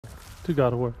to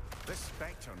God of War. This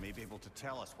spectre may be able to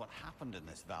tell us what happened in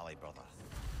this valley, brother.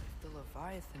 The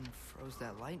Leviathan froze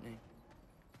that lightning.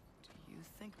 Do you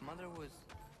think Mother was,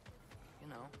 you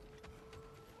know,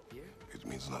 here? It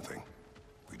means nothing.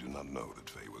 We do not know that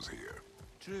Faye was here.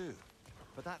 True,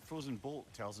 but that frozen bolt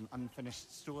tells an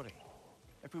unfinished story.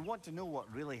 If we want to know what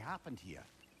really happened here,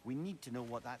 we need to know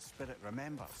what that spirit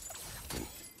remembers.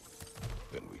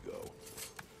 Then we go.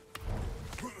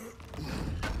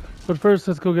 But first,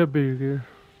 let's go get Birgir.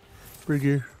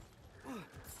 Birgir.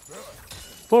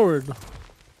 Forward.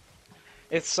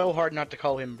 It's so hard not to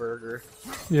call him Burger.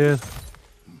 Yeah.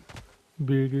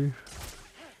 Birgir.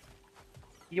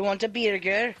 You want a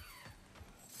burger?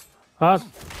 Hot.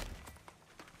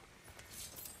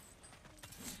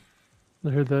 I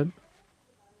heard that.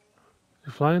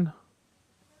 You're flying?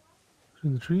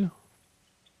 In the tree?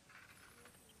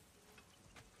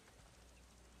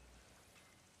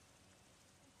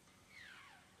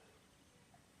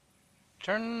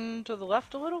 Turn to the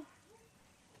left a little?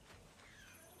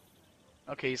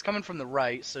 Okay, he's coming from the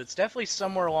right, so it's definitely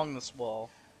somewhere along this wall.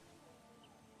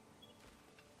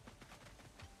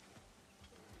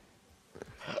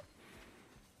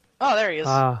 Oh, there he is.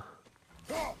 Ah.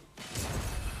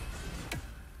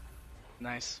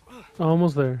 Nice.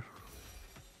 Almost there.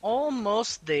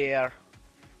 Almost there.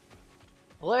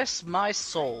 Bless my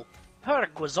soul.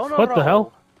 Herc was on a What roll. the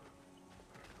hell?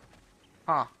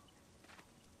 Huh.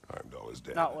 Heimdall is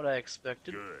dead. Not what I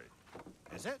expected.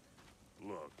 Good. Is it?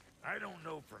 Look, I don't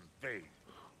know from faith,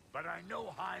 but I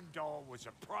know Heimdall was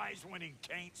a prize-winning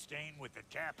taint stain with the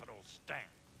capital stamp.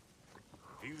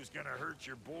 If he was gonna hurt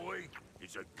your boy,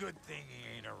 it's a good thing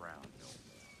he ain't around no more.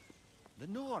 The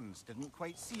Norns didn't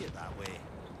quite see it that way.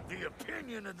 The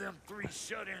opinion of them three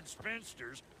shut-in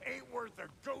spinsters ain't worth a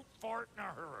goat fart in a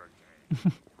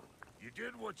hurricane. You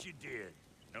did what you did.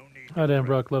 No need to Ah, damn, fret.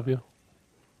 Brock, love you.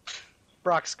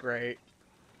 Brock's great.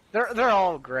 They're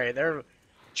all great. They're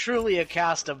truly a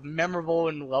cast of memorable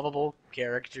and lovable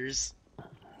characters.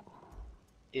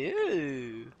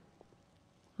 Ew.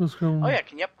 Oh yeah,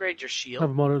 can you upgrade your Have a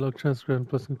shield? moderate luck chance to grant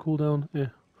blessing cooldown. Yeah.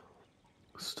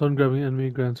 Stun grabbing enemy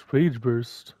grants rage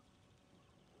burst.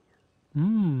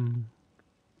 Could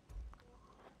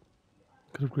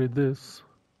upgrade this.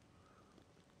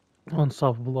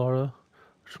 Unstoppable aura,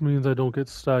 which means I don't get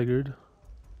staggered.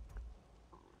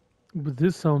 But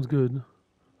this sounds good.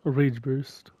 A rage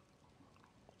burst.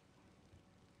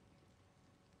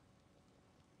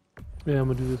 Yeah, I'm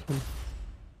gonna do this one.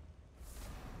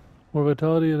 More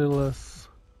vitality, a little less.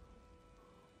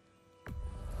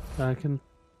 I can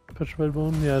petrified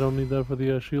bone. Yeah, I don't need that for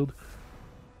the shield.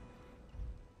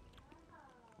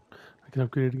 I can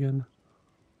upgrade it again.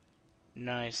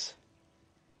 Nice.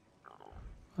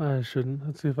 I shouldn't.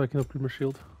 Let's see if I can upgrade my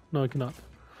shield. No, I cannot.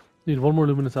 Need one more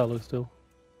luminous alloy still.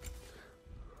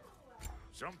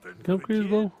 Something Can I for the upgrade as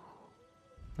kid? well?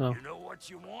 No. You know what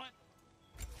you want?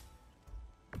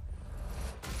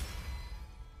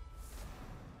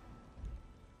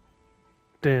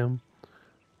 Damn.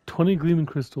 20 gleaming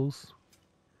crystals.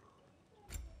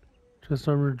 Chest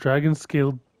armor, dragon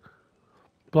scaled.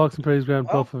 Blocks and parries grant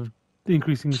buff of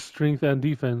increasing strength and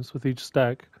defense with each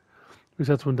stack.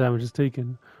 Resets when damage is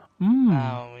taken.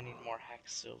 Oh, we need more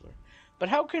hex silver. But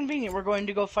how convenient, we're going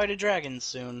to go fight a dragon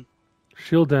soon.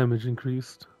 Shield damage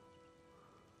increased.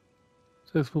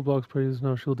 Successful blocks parries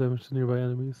now shield damage to nearby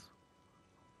enemies.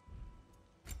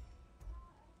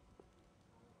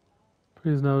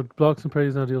 Parries now blocks and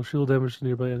parries now deal shield damage to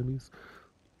nearby enemies.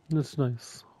 That's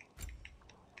nice.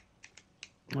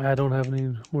 I don't have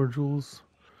any more jewels.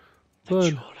 The But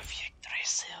Jewel of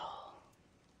Yggdrasil.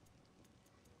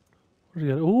 what do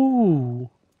you got? Ooh!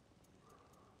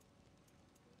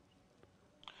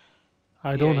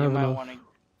 I don't have enough.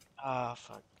 Ah,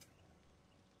 fuck.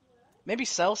 Maybe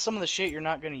sell some of the shit you're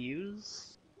not gonna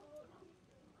use?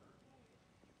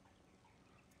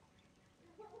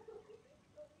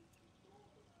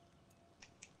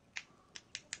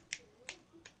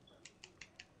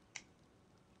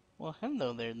 Well,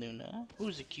 hello there, Luna.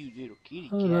 Who's a cute little kitty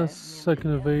cat? Oh, that's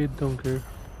second evade, don't care.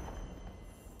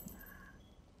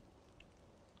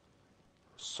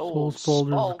 Soul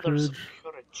Spalders of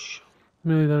Courage.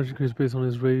 Melee damage increased based on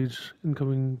his rage.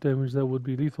 Incoming damage that would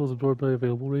be lethal is absorbed by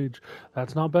available rage.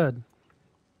 That's not bad.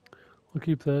 I'll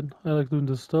keep that. I like doing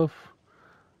this stuff.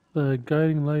 The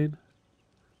guiding light.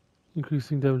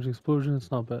 Increasing damage explosion.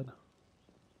 It's not bad.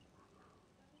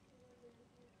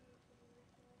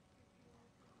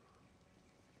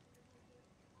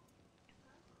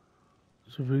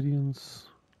 Surveillance.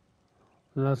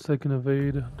 That's second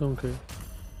evade. Don't care.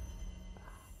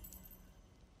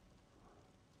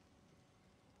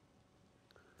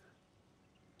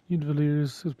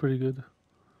 Valiers is pretty good.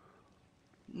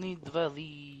 Need the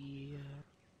valley.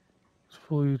 It's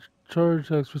fully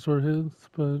charged, extra sword hits,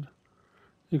 but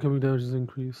incoming damage is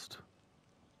increased.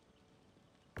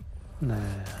 Nah.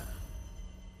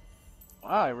 Wow,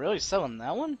 I really selling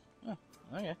that one? Oh,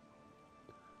 okay.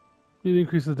 It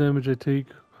increases the damage I take.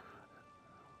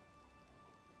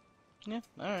 Yeah,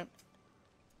 alright.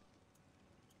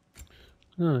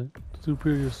 Alright,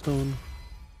 superior stone.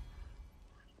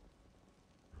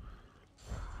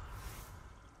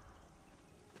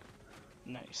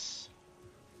 Nice.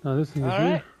 Now this thing is Alright.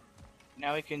 here.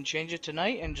 Now we can change it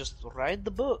tonight and just ride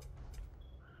the boat.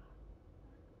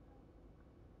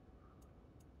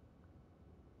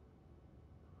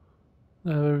 I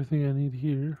have everything I need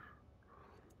here.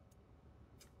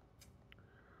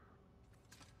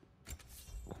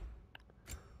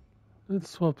 Let's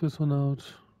swap this one out.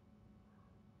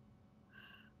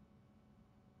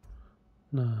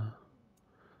 Nah.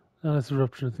 Nah, that's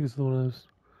Eruption. I think it's the one I was...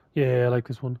 Yeah, I like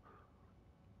this one.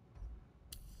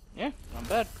 Yeah, not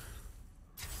bad.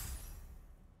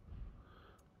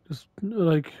 Just,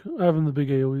 like, having the big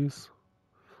AoEs.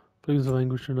 Flames of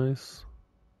Anguish are nice.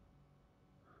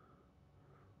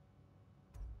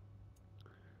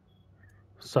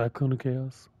 Cyclone of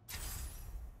Chaos.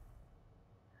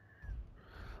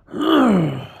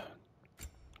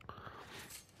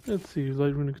 Let's see,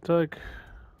 light runic attack.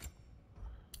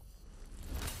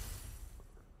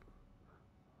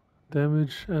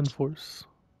 Damage and force.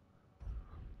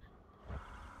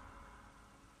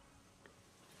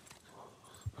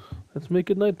 Let's make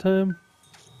it nighttime.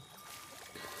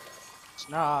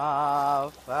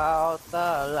 Snuff out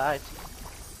the light.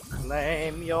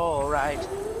 Claim your right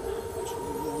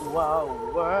to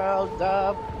a world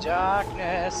of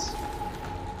darkness.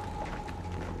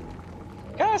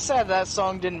 Kinda sad that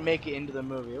song didn't make it into the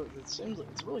movie. It seems like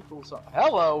it's a really cool song.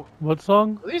 Hello! What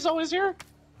song? Are these always here?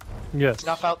 Yes.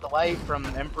 Snuff out the light from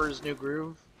Emperor's New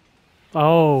Groove.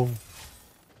 Oh.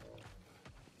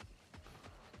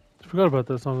 I forgot about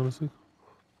that song, honestly.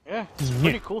 Yeah, it's a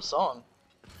pretty cool song.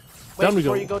 Wait, Down we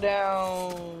before go. you go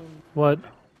down... What?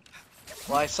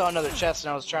 Well, I saw another chest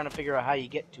and I was trying to figure out how you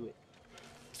get to it.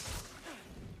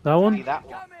 That one? See that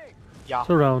one? Yeah. It's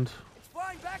around. It's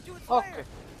flying back to its Okay. lair.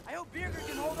 I hope Birgir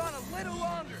can hold on a little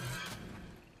longer.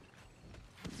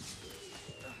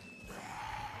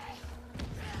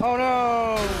 Oh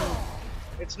no!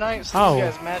 It's night, so Ow. these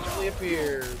guys magically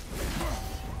appear.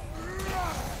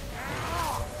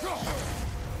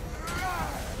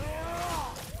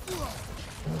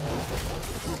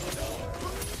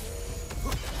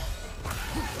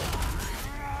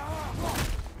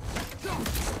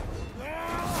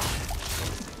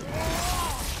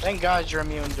 Thank God you're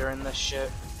immune during this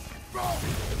shit.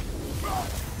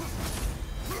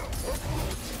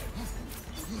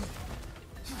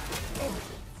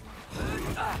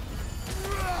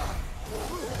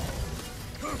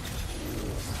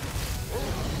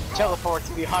 Teleports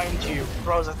behind you,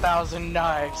 throws 1,000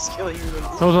 knives, kill you in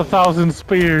Those 1,000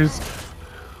 spears.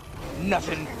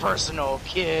 nothing personal,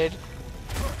 kid.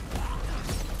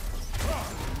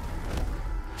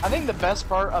 I think the best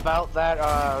part about that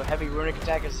heavy runic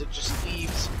attack is it just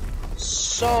leaves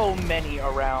so many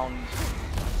around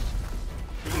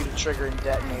for you to trigger and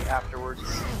detonate afterwards.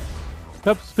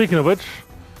 Yep, speaking of which.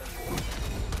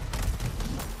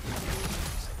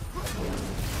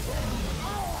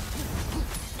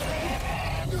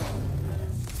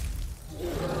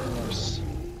 Nice.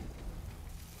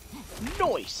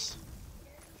 Nice.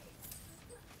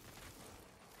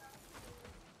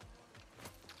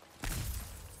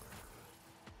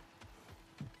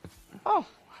 Oh,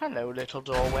 hello, little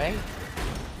doorway.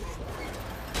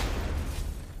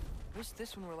 Wish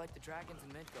this one were like the dragons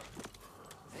in Midgard.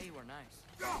 They were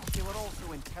nice. They were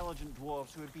also intelligent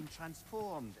dwarves who had been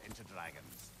transformed into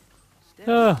dragons.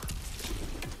 Still,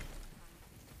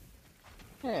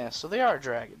 Yeah, so they are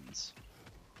dragons.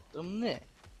 Dumb it.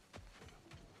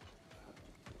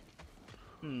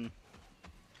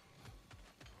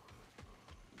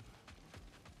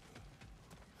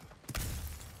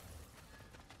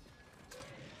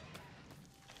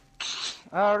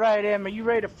 Alright, Em, are you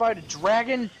ready to fight a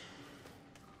dragon?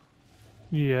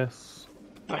 Yes.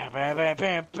 Bam, bam, bam,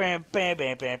 bam, bam, bam,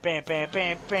 bam, bam, bam, bam,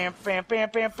 bam, bam, bam, bam,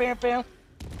 bam, bam, bam.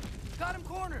 got him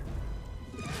cornered.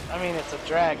 I mean, it's a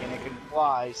dragon, it can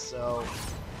fly, so...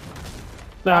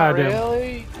 Ah, Not damn.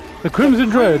 really? The Crimson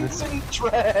Dread. Crimson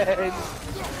Dread!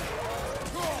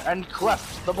 And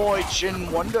cleft the boy Chin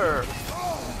Wonder.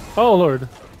 Oh, Lord.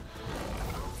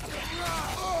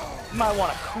 You might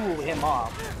want to cool him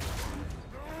off.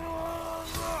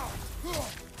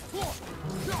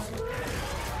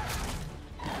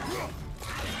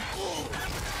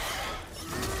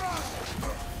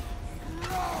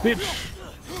 Bitch!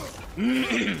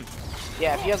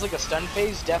 Yeah, if he has like a stun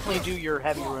phase, definitely do your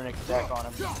heavy runic attack on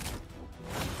him.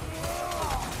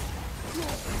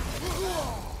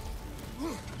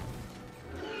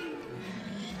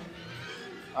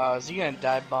 Is he gonna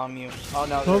dive bomb you? Oh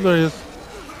no, Oh, there he is.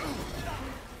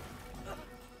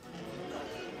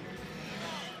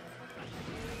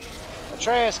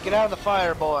 Atreus, get out of the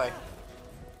fire, boy.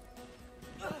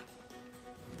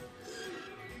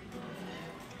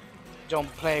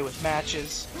 Don't play with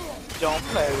matches. Don't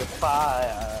play with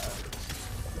fire.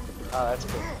 Oh, that's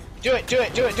cool. Do it, do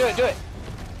it, do it, do it, do it!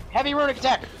 Heavy runic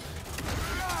attack!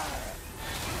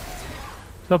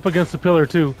 It's up against the pillar,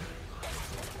 too.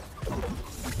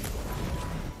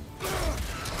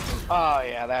 Oh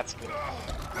yeah, that's good.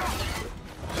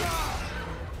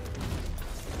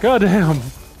 God damn!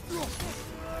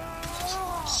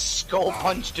 Skull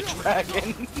punched a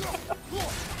dragon.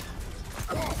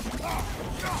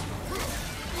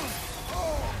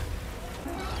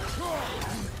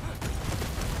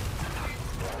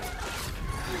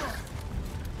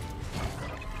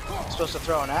 Supposed to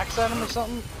throw an axe at him or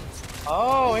something?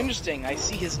 Oh, interesting. I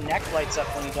see his neck lights up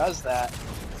when he does that.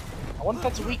 I wonder if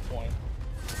that's a weak point.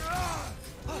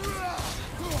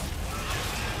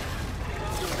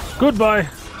 Goodbye!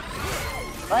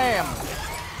 Bam!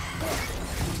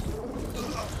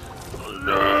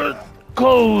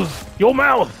 Close your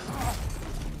mouth!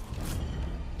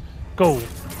 Go.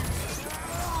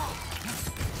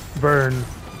 Burn.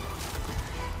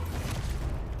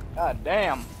 God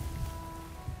damn.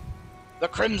 The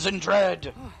Crimson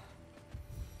Dread!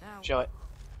 Show it.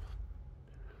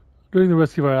 During the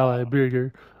rescue of our ally,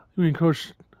 Birgir, we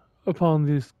encroached upon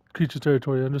these creatures'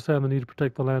 territory. I understand the need to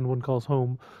protect the land one calls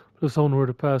home. But if someone were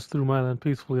to pass through my land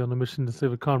peacefully on a mission to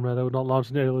save a comrade, I would not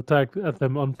launch an aerial attack at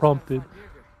them unprompted.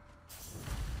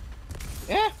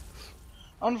 Yeah.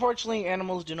 Unfortunately,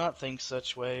 animals do not think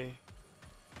such ways.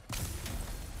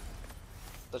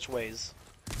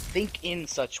 Think in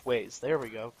such ways. There we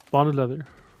go. Bonded leather.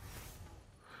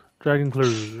 Dragon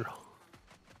claw.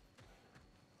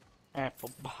 Apple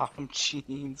bottom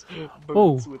jeans.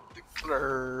 Oh. Boots with the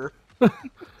claw.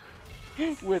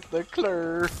 With the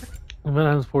claw.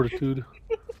 Man's fortitude.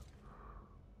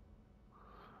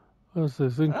 What's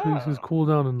this? Increases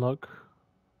cooldown and luck.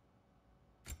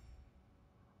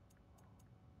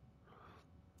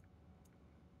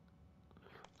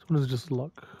 This one is just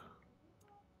luck.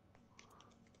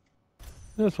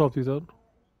 Yeah, swap these out.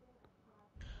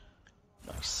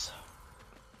 Nice.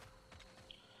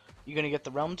 You gonna get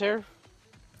the realm tear?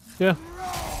 Yeah.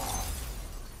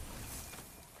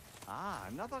 Ah,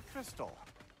 another crystal.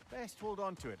 Best hold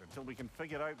on to it until we can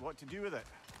figure out what to do with it.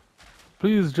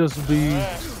 Please just be.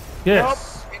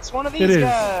 Yes. Nope, it's one of It these is.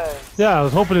 guys. Yeah, I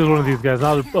was hoping it was one of these guys,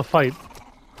 not a fight.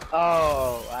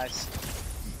 Oh, I see.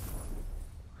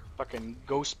 Fucking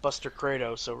Ghostbuster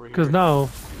Kratos over here. Because now,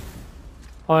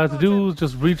 all I have to do is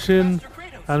just reach in,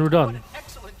 and we're done.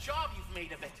 Excellent job you've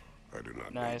made of it. I do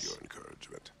not Nice. need your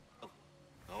encouragement.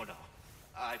 Oh no,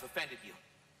 I've offended you.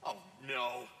 Oh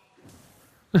no.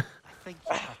 I think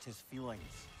you hurt his feelings.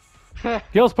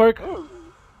 Gale Spark!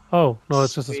 Oh, no,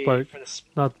 it's just a Sweet, spark. for the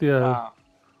Not the,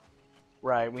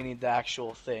 Right, we need the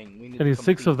actual thing. We need I need the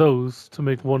 6 of those to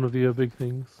make one of the big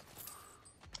things.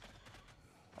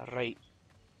 Right.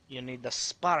 You need the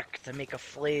spark to make a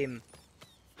flame.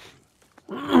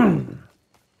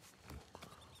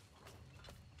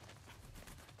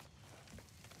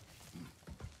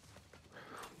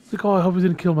 It's like, oh, I hope he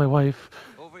didn't kill my wife.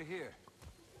 Over here.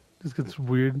 This gets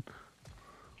weird.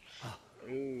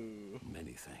 Ooh.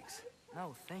 Many thanks.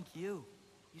 No, thank you.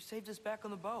 You saved us back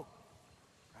on the boat.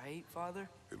 Right, Father?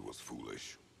 It was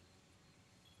foolish.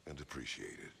 And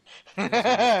appreciated. There's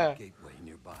a gateway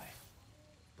nearby,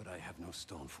 but I have no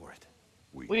stone for it.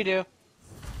 We do.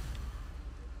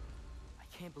 I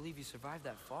can't believe you survived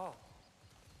that fall.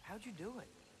 How'd you do it?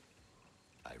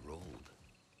 I rolled.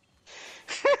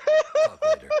 Talk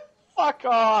later. Fuck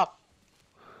off!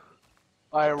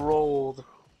 I rolled.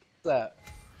 What's that?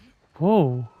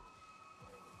 Whoa.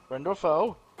 Friend or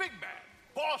foe? Big man,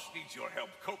 boss needs your help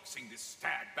coaxing this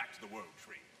stag back to the world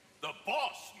tree. The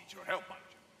boss needs your help, mind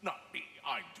you. Not me,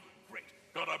 I'm doing great.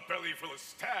 Got a belly full of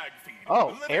stag feed. Oh,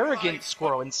 Living arrogant life,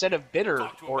 squirrel but instead of bitter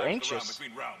talk to him or back around anxious.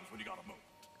 between rounds when you got a moment.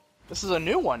 This is a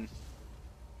new one.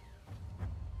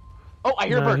 Oh, I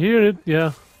hear a I bird. hear it,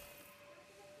 yeah.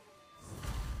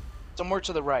 Somewhere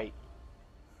to the right.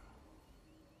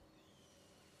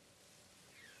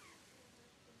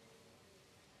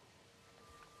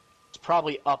 It's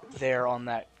probably up there on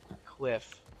that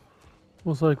cliff.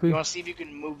 Most likely. You want to see if you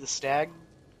can move the stag?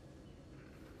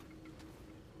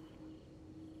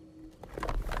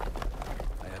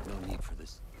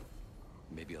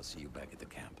 see you back at the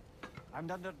camp.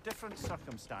 And under different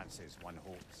circumstances, one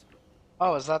hopes.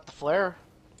 Oh, is that the flare?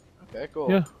 Okay, cool.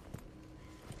 Yeah.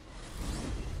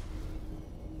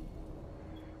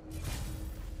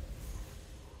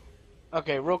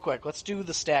 Okay, real quick, let's do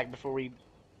the stag before we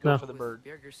go No. for the bird.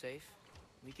 Birgir safe,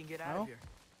 we can get out No? of here.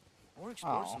 Or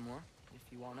explore Oh. some more, if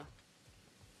you wanna.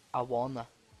 I wanna.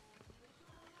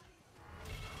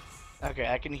 Okay,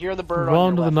 I can hear the bird Drawn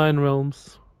on to your the left. 9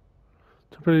 realms.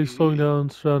 Temporarily slowing down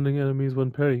surrounding enemies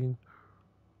when parrying.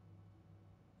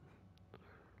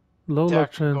 Low luck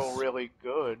That could chance. go really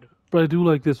good. But I do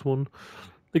like this one.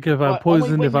 Like if I'm But only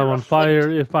poisoned, when if I'm you're on fire,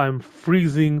 afflicted. if I'm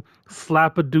freezing,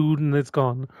 slap a dude and it's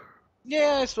gone.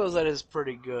 Yeah, I suppose that is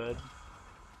pretty good.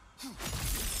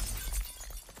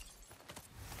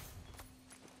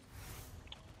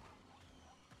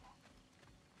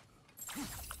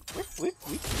 Whip, whip.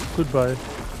 Goodbye.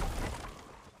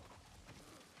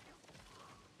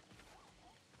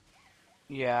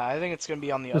 Yeah, I think it's gonna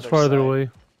be on the It's other farther side. away.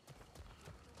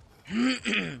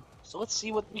 So let's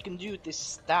see what we can do with this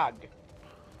stag.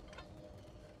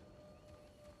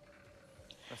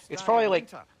 The It's stag probably of like-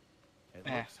 winter. It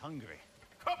Eh. looks hungry.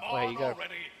 Come Wait, on you gotta-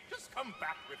 already. Just come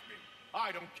back with me.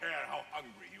 I don't care how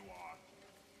hungry you are.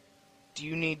 Do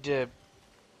you need to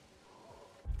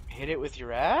hit it with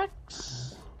your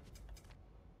axe?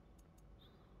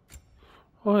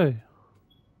 Oi.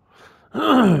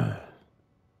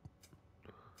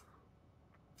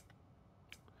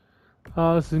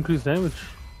 This increased damage.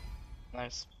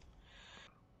 Nice.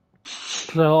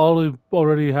 Because I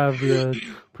already have the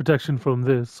protection from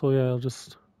this, so yeah, I'll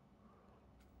just...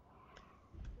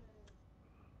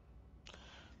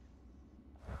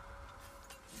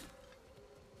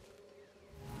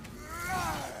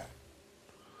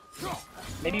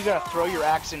 Maybe you gotta throw your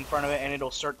axe in front of it and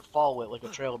it'll start to follow it like a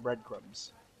trail of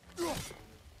breadcrumbs.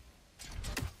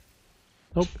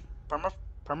 Nope.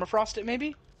 Permafrost it,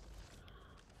 maybe?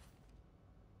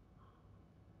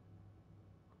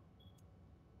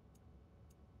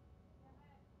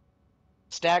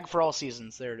 Stag for all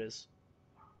seasons, there it is.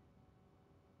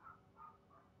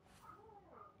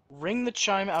 Ring the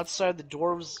chime outside the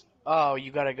dwarves. Oh,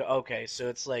 you gotta go. Okay, so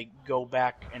it's like go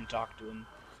back and talk to him.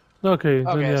 Okay,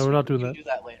 then yeah, so we're not we doing can that. do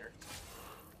that later.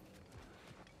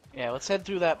 Yeah, let's head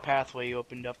through that pathway you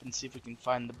opened up and see if we can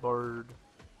find the bird.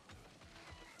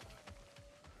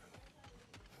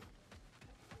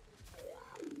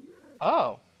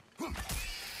 Oh.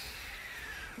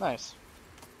 Nice.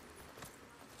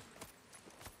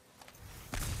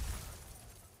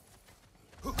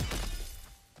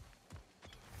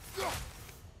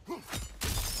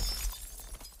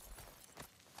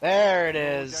 There it No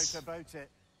is. doubt about it.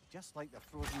 Just like the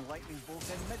frozen lightning bolt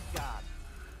in Midgard.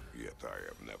 Yet I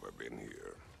have never been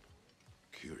here.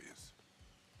 Curious.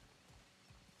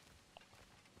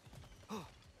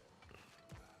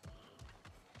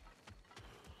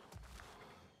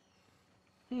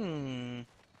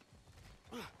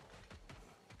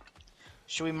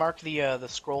 Should we mark the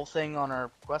scroll thing on our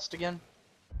quest again?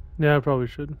 Yeah, I probably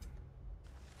should.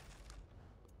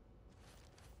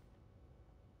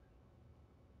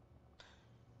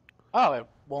 Oh, it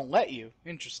won't let you.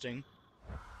 Interesting.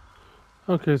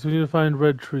 Okay, so we need to find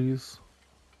red trees.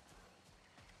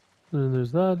 Then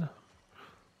there's that.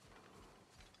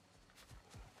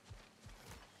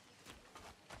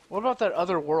 What about that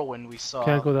other whirlwind we saw?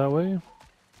 Can't go that way.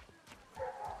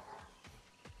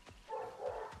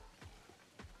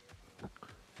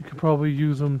 You could probably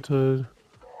use them to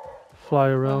fly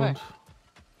around.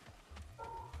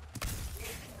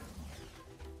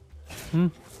 Hmm?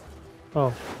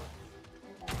 Oh.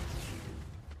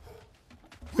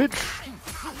 Bitch!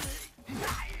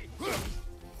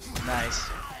 Nice.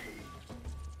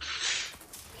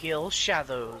 Kill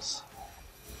shadows.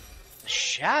 The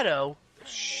shadow? The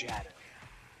shadow.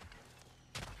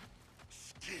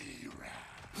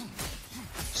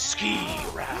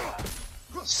 Ski-ra.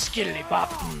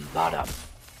 Skilly-bop-bop.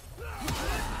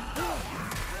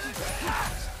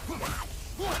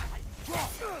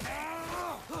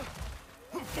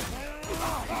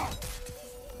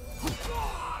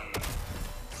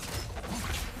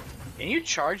 Can you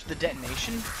charge the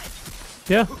detonation?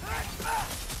 Yeah.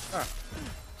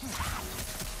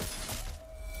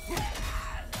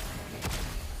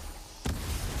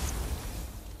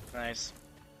 Nice.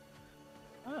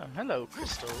 Oh, hello,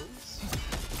 crystals.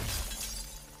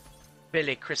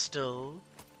 Billy Crystal.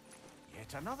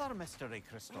 Yet another mystery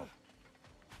crystal.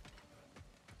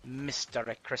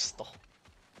 Mystery Crystal.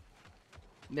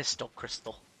 Mistal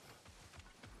Crystal.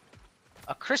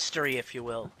 A Christery, if you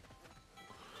will.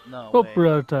 No Oh, way. we're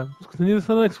out of time. Let's continue to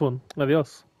the next one.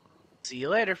 Adios. See you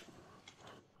later.